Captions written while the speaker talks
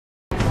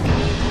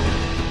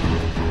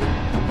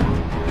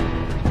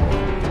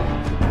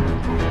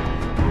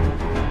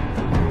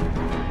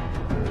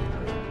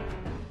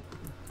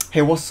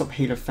Hey, what's up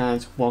Halo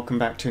fans, welcome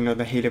back to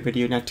another Halo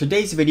video. Now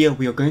today's video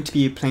we are going to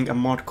be playing a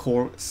mod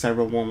called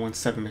Server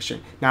 117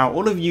 mission. Now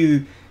all of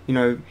you,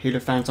 Halo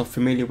fans are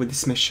familiar with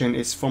this mission.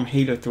 It's from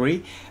Halo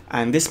 3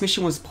 and this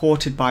mission was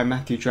ported by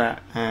MattDratt,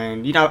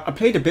 and I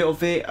played a bit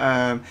of it,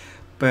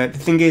 but the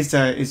thing is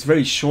it's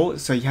very short,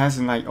 so he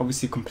hasn't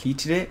obviously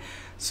completed it.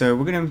 So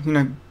we're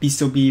gonna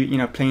still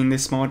be playing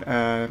this mod.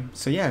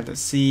 So yeah, let's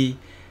see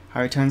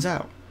how it turns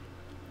out.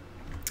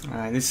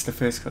 This is the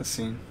first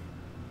cutscene.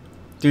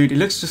 Dude, it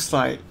looks just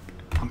like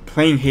I'm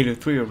playing Halo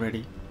 3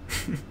 already.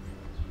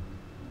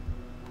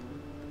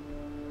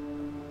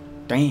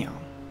 Damn.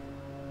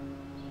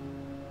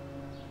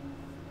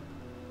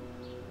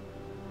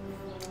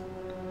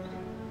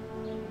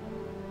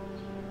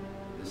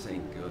 This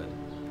ain't good.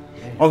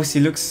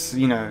 Obviously looks,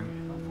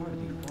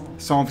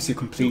 it's obviously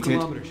completed.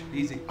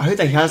 I heard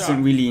that he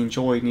hasn't really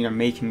enjoyed,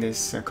 making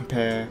this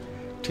compared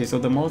to his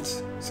other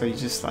mods. So he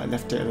just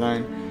left it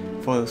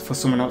alone for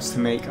someone else to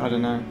make, I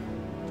don't know.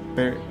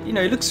 But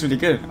it looks really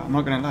good, I'm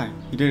not gonna lie.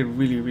 He did a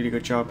really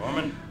good job.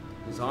 Foreman,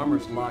 his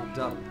armor's locked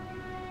up.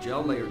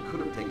 Gel layer could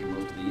have taken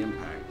most of the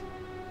impact.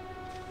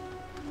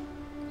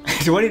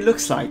 So what it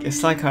looks like,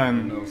 it's like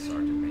No,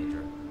 Sergeant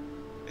Major.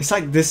 it's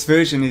like this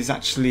version is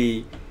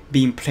actually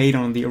being played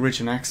on the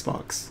original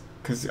Xbox,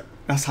 because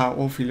that's how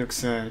awfully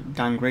looks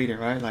downgraded,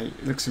 right?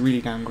 It looks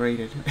really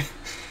downgraded.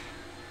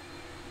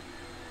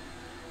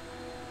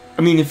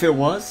 I mean, if it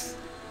was,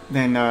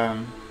 then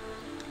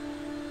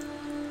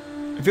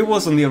if it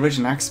was on the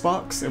original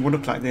Xbox, it would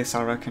look like this,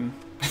 I reckon.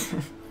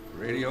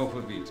 Radio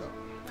for Vito.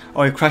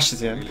 Oh, it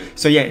crashes here.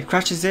 So yeah, it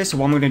crashes here. So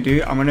what I'm gonna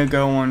do, I'm gonna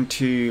go on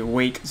to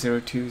Wake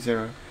 020.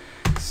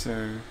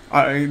 So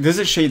it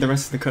doesn't show you the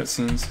rest of the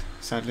cutscenes,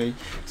 sadly.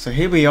 So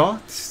here we are.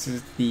 This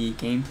is the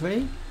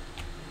gameplay.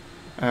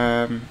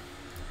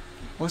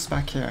 What's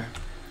back here?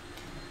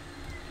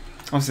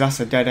 Obviously that's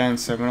a dead end,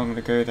 so we're not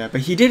gonna go there.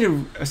 But he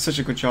did such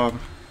a good job.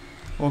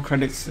 All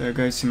credits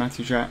goes to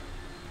MattDratt.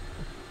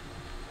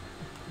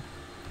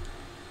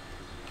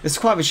 It's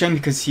quite a shame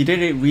because he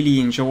didn't really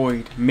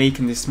enjoy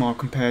making this mod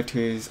compared to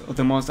his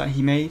other mods that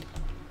he made,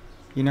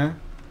 Yeah,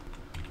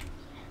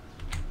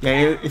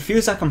 it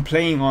feels like I'm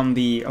playing on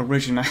the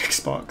original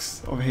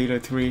Xbox of Halo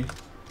 3.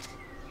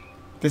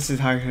 This is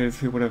how Halo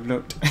 3 would have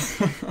looked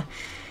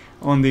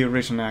on the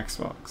original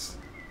Xbox.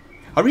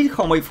 I really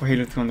can't wait for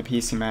Halo 3 on the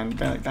PC, man.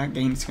 That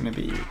game's gonna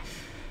be...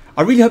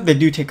 I really hope they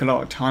do take a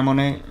lot of time on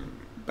it,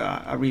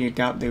 but I really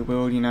doubt they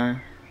will,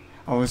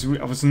 I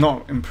was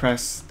not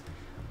impressed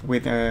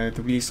with the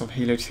release of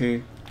Halo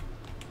 2.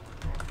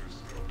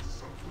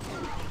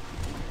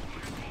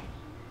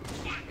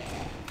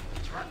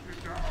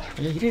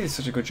 But yeah, he did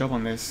such a good job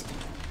on this.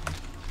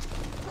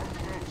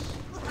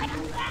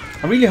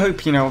 I really hope,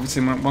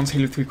 obviously once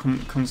Halo 3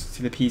 comes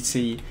to the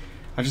PC,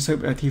 I just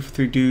hope Halo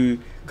 3 do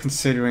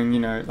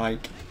considering,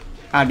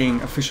 adding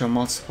official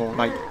mod support,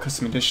 like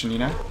custom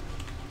edition,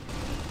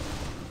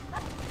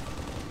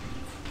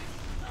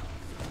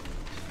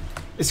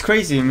 It's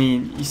crazy. I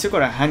mean, you still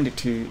gotta hand it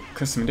to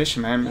custom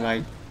edition,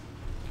 man.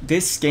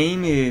 This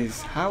game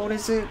is, how old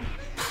is it?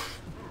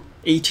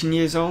 18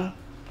 years old,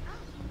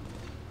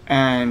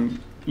 and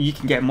you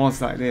can get mods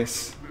like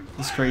this.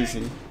 It's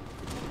crazy.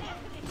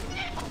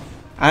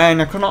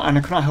 And I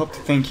cannot help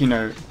to think,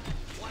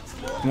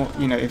 what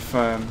if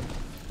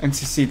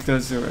NCC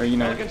does,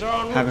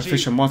 have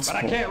official mod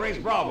support. But I can't raise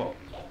Bravo.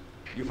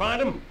 You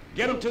find them,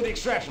 get them to the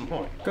extraction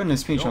point.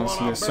 Goodness me,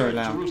 Johnson, you're so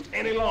loud. Don't allow birds to roost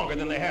any longer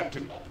than they have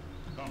to.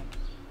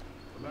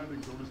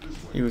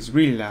 It was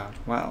really loud.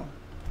 Wow.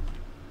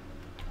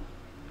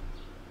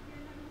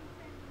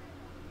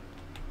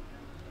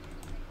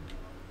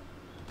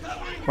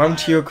 Welcome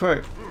to your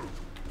quote.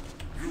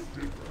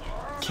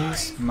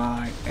 Kiss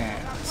my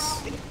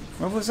ass.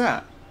 What was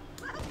that?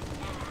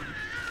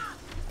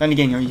 Then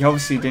again, you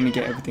obviously didn't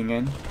get everything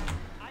in.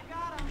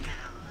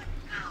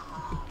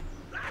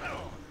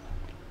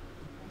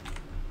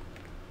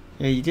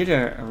 Yeah, you did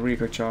a really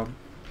good job.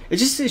 It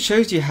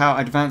shows you how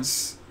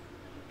advanced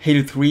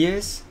Halo 3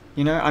 is.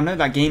 I know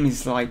that game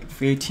is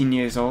 13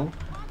 years old,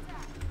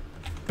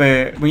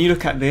 but when you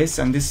look at this,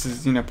 and this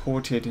is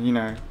ported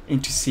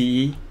into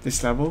CE,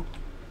 this level,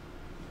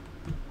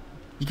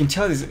 you can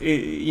tell this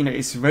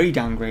it's very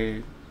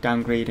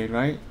downgraded,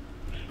 right?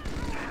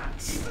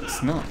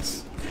 It's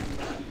nuts.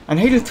 And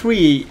Halo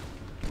 3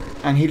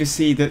 and Halo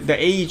C, the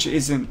age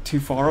isn't too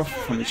far off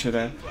from each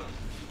other.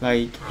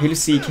 Halo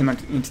C came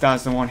out in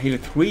 2001, Halo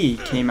 3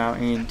 came out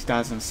in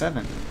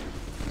 2007.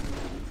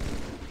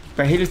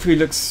 But Halo 3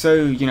 looks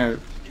so,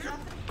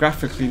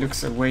 graphically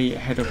looks way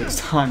ahead of its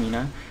time,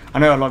 I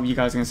know a lot of you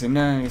guys are going to say,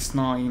 no, it's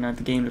not,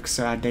 the game looks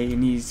so outdated, it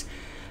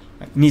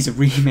needs a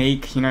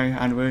remake,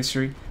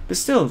 anniversary. But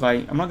still,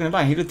 I'm not going to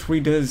lie, Halo 3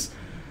 does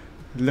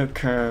look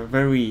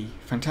very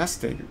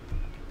fantastic.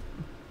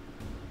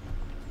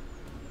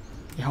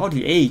 It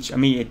hardly aged, I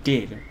mean, it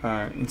did.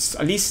 At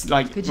least,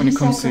 when it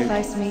comes to...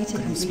 me to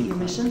complete your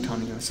mission?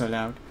 You're so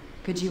loud.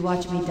 Could you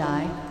watch me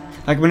die?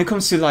 When it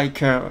comes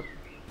to,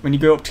 when you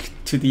go up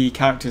to the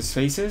characters'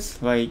 faces,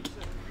 they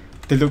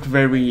look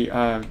very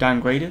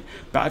downgraded.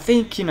 But I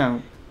think,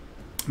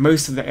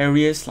 most of the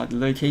areas, like the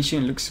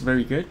location, looks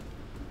very good.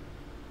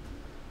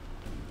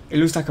 It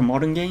looks like a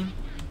modern game,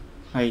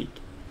 like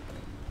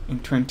in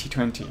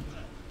 2020.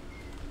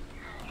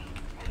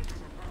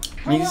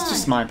 I mean, it's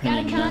just my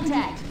opinion, you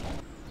know.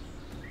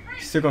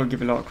 Still gotta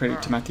give a lot of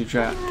credit to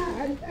MattDratt.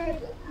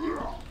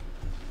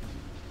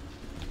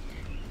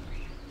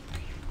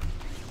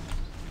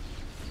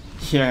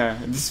 Yeah,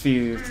 this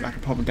feels like a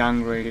proper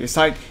downgrade. It's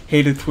like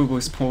Halo 3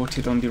 was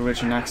ported on the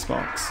original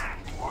Xbox.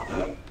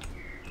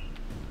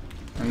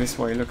 And this is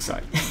what it looks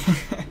like.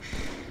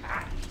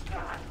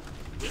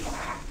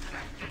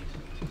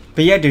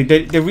 But yeah, dude,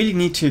 they really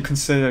need to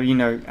consider, you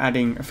know,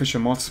 adding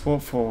official mod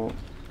support for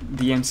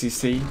the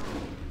MCC.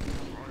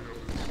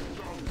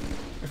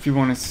 If you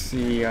want to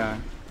see,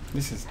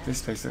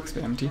 this place looks a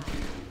bit empty.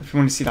 If you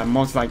want to see like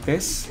mods like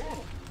this,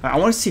 like, I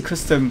want to see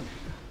custom,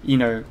 you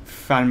know,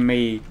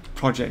 fan-made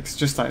projects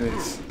just like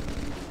this,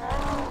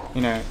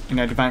 you know, in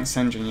an advanced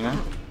engine, you know.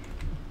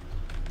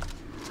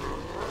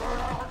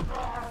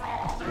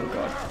 Oh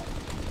god.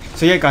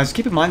 So yeah, guys,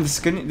 keep in mind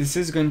this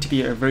is going to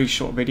be a very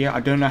short video.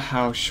 I don't know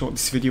how short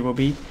this video will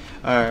be,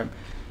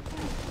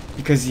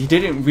 because he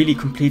didn't really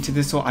complete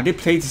this. Or I did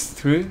play this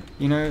through,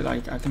 you know,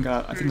 like I think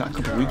like a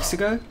couple of weeks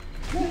ago.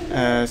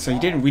 So he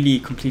didn't really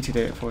completed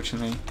it,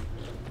 unfortunately.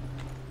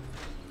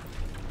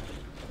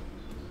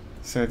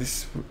 So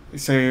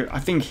I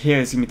think here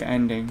is gonna be the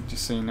ending,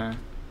 just so you know.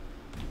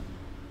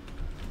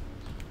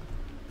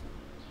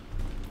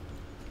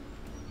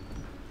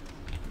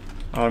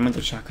 Oh, I remember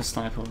the Chaka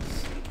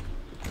snipers.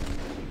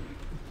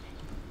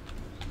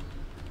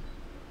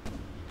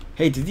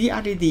 Hey, did he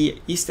add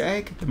the Easter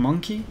egg, the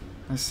monkey?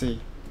 Let's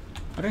see.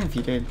 I don't know if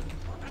he did.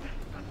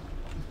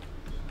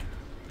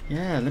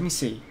 Yeah, let me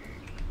see.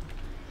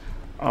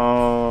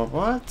 Oh,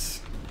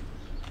 what?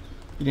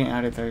 He didn't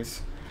add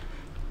those.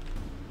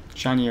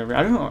 January.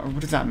 I don't know.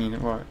 What does that mean?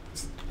 What?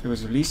 It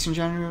was released in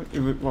January?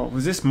 What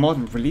was this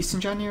mod released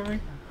in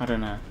January? I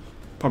don't know.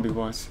 Probably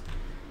was.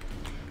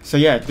 So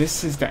yeah,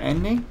 this is the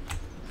ending.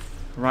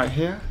 Right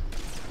here.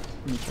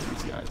 Let me show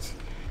these guys.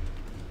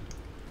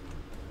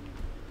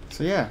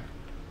 So yeah.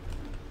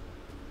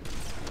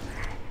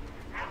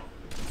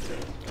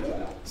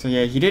 So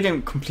yeah, he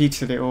didn't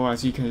complete it all,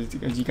 as you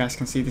guys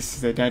can see. This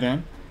is the dead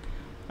end.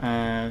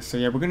 So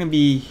yeah, we're gonna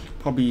be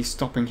probably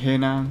stopping here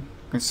now. I'm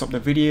gonna stop the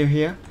video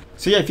here.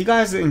 So yeah, if you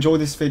guys enjoyed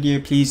this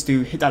video, please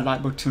do hit that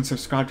like button,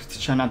 subscribe to the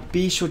channel,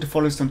 be sure to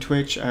follow us on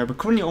Twitch. We're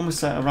currently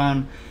almost at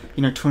around,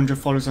 you know, 200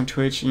 followers on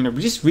Twitch. You know,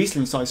 we just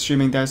recently started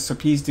streaming there, so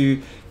please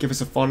do give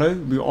us a follow.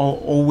 We are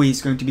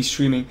always going to be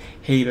streaming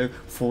Halo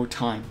full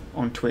time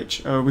on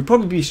Twitch. We'll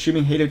probably be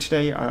streaming Halo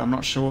today. I'm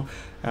not sure.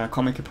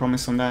 Can't make a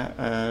promise on that.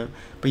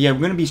 But yeah, we're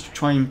going to be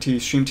trying to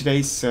stream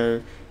today.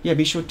 So yeah,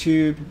 be sure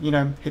to, you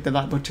know, hit the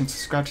like button,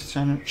 subscribe to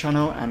the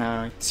channel,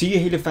 and see you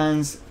Halo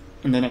fans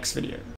in the next video.